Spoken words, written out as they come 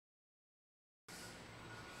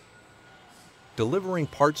Delivering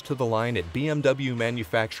parts to the line at BMW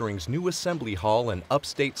Manufacturing's new assembly hall in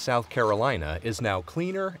upstate South Carolina is now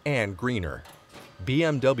cleaner and greener.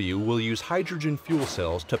 BMW will use hydrogen fuel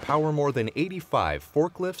cells to power more than 85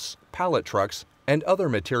 forklifts, pallet trucks, and other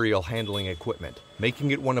material handling equipment,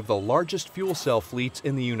 making it one of the largest fuel cell fleets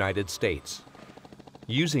in the United States.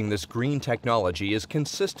 Using this green technology is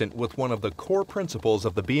consistent with one of the core principles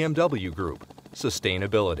of the BMW Group: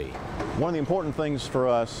 sustainability. One of the important things for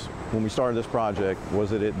us when we started this project was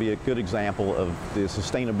that it be a good example of the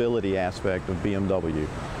sustainability aspect of BMW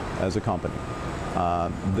as a company.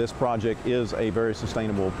 This project is a very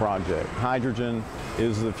sustainable project. Hydrogen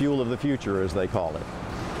is the fuel of the future, as they call it.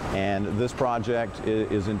 And this project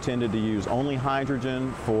is intended to use only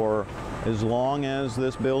hydrogen for as long as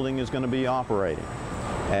this building is going to be operating,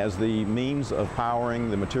 as the means of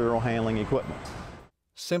powering the material handling equipment.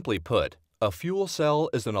 Simply put, a fuel cell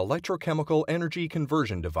is an electrochemical energy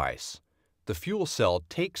conversion device. The fuel cell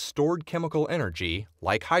takes stored chemical energy,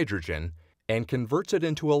 like hydrogen, and converts it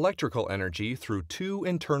into electrical energy through two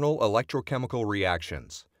internal electrochemical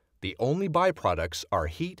reactions. The only byproducts are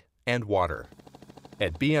heat and water.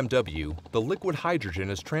 At BMW, the liquid hydrogen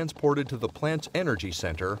is transported to the plant's energy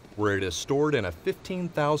center, where it is stored in a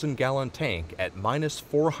 15,000-gallon tank at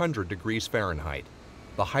 -400 degrees Fahrenheit.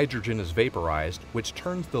 The hydrogen is vaporized, which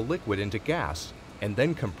turns the liquid into gas, and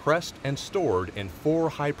then compressed and stored in 4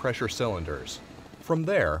 high-pressure cylinders. From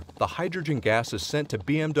there, the hydrogen gas is sent to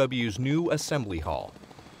BMW's new assembly hall.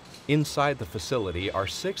 Inside the facility are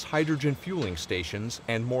 6 hydrogen fueling stations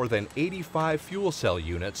and more than 85 fuel cell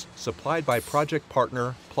units supplied by project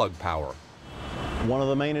partner Plug Power. One of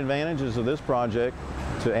the main advantages of this project,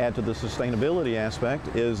 to add to the sustainability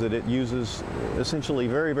aspect, is that it uses essentially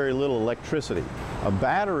very, very little electricity. A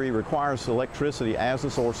battery requires electricity as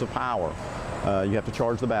the source of power. You have to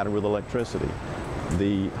charge the battery with electricity.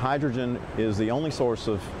 The hydrogen is the only source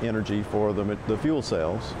of energy for the fuel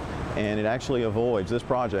cells, and it actually avoids, this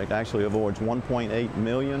project actually avoids 1.8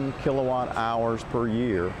 million kilowatt hours per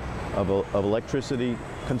year of electricity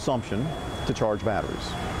consumption to charge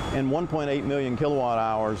batteries. And 1.8 million kilowatt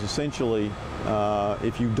hours, essentially,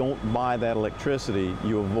 if you don't buy that electricity,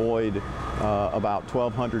 you avoid about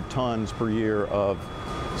 1,200 tons per year of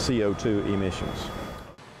CO2 emissions.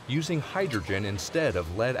 Using hydrogen instead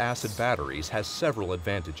of lead-acid batteries has several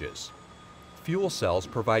advantages. Fuel cells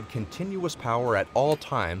provide continuous power at all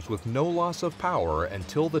times with no loss of power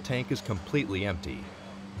until the tank is completely empty.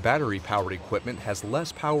 Battery-powered equipment has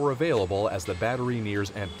less power available as the battery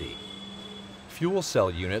nears empty. Fuel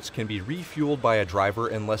cell units can be refueled by a driver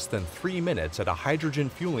in less than 3 minutes at a hydrogen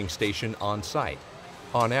fueling station on site.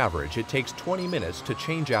 On average, it takes 20 minutes to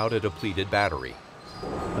change out a depleted battery.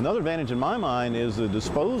 Another advantage in my mind is the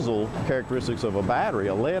disposal characteristics of a battery.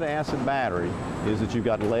 A lead-acid battery is that you've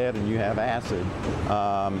got lead and you have acid.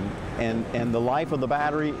 And the life of the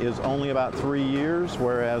battery is only about 3 years,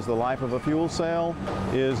 whereas the life of a fuel cell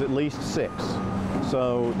is at least 6.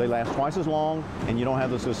 So they last twice as long, and you don't have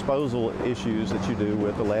those disposal issues that you do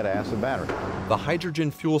with the lead-acid battery. The hydrogen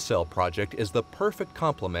fuel cell project is the perfect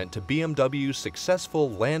complement to BMW's successful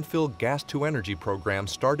landfill gas-to-energy program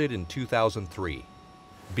started in 2003.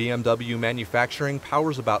 BMW Manufacturing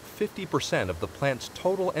powers about 50% of the plant's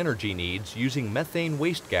total energy needs using methane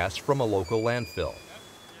waste gas from a local landfill.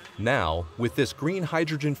 Now, with this green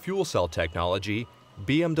hydrogen fuel cell technology,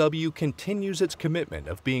 BMW continues its commitment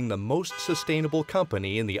of being the most sustainable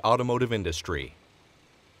company in the automotive industry.